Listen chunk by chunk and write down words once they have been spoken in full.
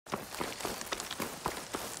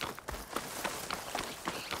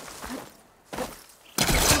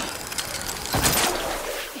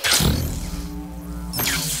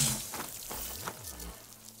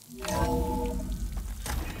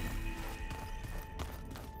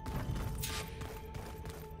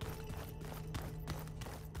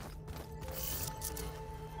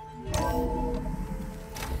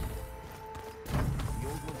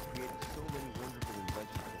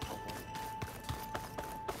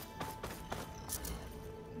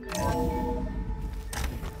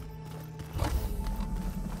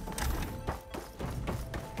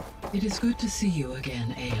It is good to see you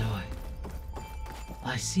again, Aloy.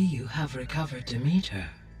 I see you have recovered Demeter.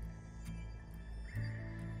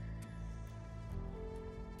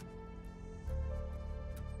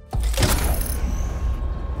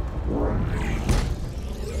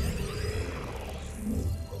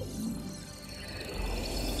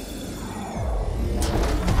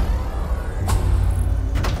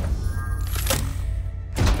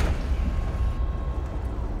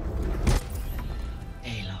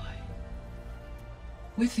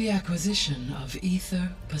 With the acquisition of Aether,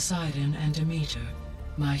 Poseidon, and Demeter,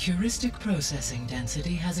 my heuristic processing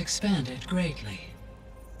density has expanded greatly.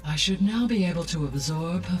 I should now be able to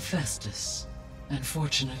absorb Hephaestus, and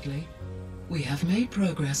fortunately, we have made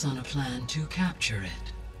progress on a plan to capture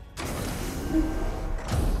it.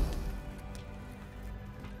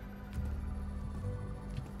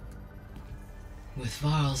 With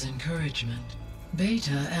Varl's encouragement,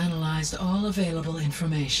 Beta analyzed all available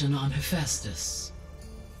information on Hephaestus.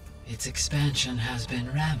 Its expansion has been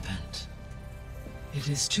rampant. It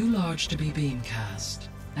is too large to be beamcast,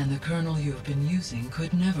 and the kernel you have been using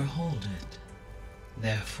could never hold it.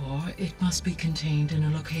 Therefore, it must be contained in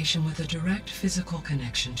a location with a direct physical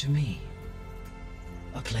connection to me.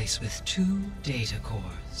 A place with 2 data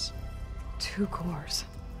cores. 2 cores?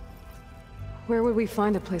 Where would we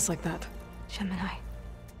find a place like that? Gemini.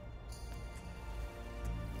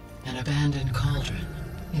 An abandoned cauldron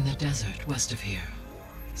in the desert west of here.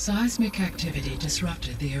 Seismic activity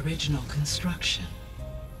disrupted the original construction.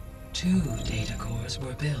 2 data cores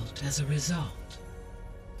were built as a result.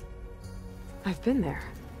 I've been there.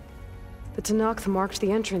 The Tenakth marked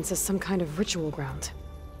the entrance as some kind of ritual ground.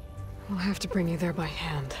 We'll have to bring you there by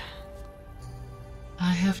hand.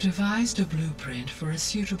 I have devised a blueprint for a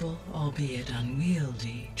suitable, albeit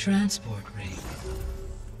unwieldy, transport rig.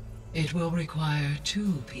 It will require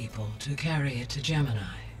 2 people to carry it to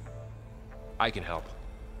Gemini. I can help.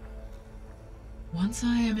 Once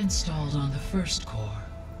I am installed on the first core,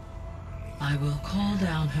 I will call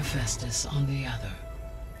down Hephaestus on the other,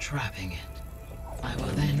 trapping it. I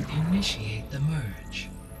will then initiate the merge.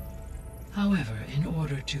 However, in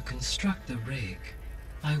order to construct the rig,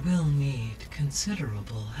 I will need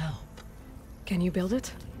considerable help. Can you build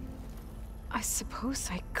it? I suppose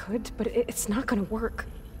I could, but it's not gonna work.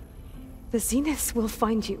 The Zeniths will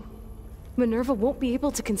find you. Minerva won't be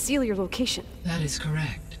able to conceal your location. That is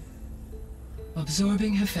correct.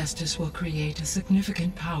 Absorbing Hephaestus will create a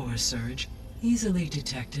significant power surge, easily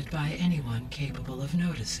detected by anyone capable of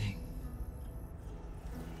noticing.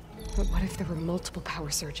 But what if there were multiple power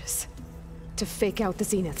surges? To fake out the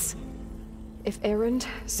Zeniths? If Erend,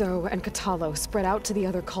 Zoe, and Kotallo spread out to the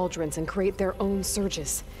other cauldrons and create their own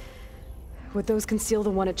surges, would those conceal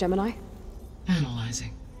the one at Gemini?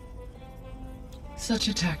 Analyzing. Such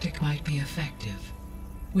a tactic might be effective.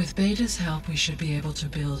 With Beta's help, we should be able to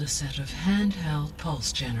build a set of handheld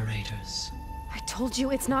pulse generators. I told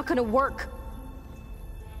you it's not gonna work!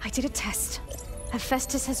 I did a test.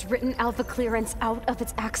 Hephaestus has written Alpha clearance out of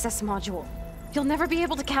its access module. You'll never be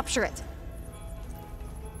able to capture it.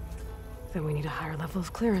 Then we need a higher level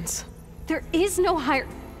of clearance. There is no higher...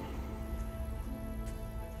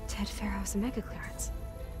 Ted Pharaoh's Omega clearance.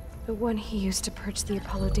 The one he used to purge the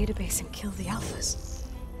Apollo database and kill the Alphas.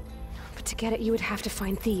 But to get it, you would have to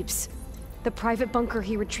find Thebes. The private bunker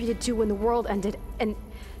he retreated to when the world ended, and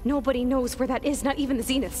nobody knows where that is, not even the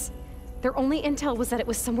Zeniths. Their only intel was that it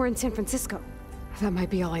was somewhere in San Francisco. That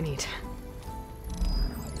might be all I need.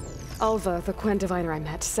 Alva, the Quen diviner I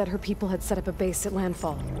met, said her people had set up a base at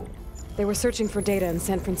Landfall. They were searching for data in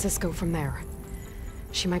San Francisco from there.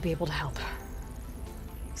 She might be able to help.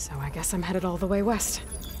 So I guess I'm headed all the way west.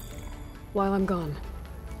 While I'm gone,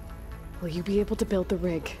 will you be able to build the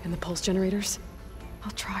rig and the pulse generators?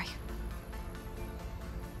 I'll try.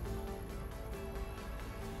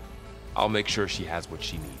 I'll make sure she has what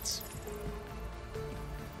she needs.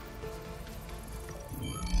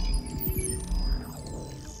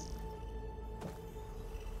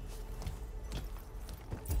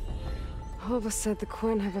 Alva said the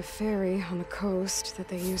Quen have a ferry on the coast that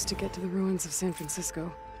they use to get to the ruins of San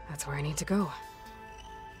Francisco. That's where I need to go.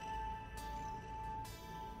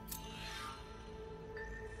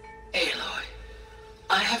 Aloy,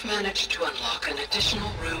 I have managed to unlock an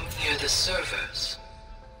additional room near the servers.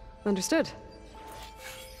 Understood.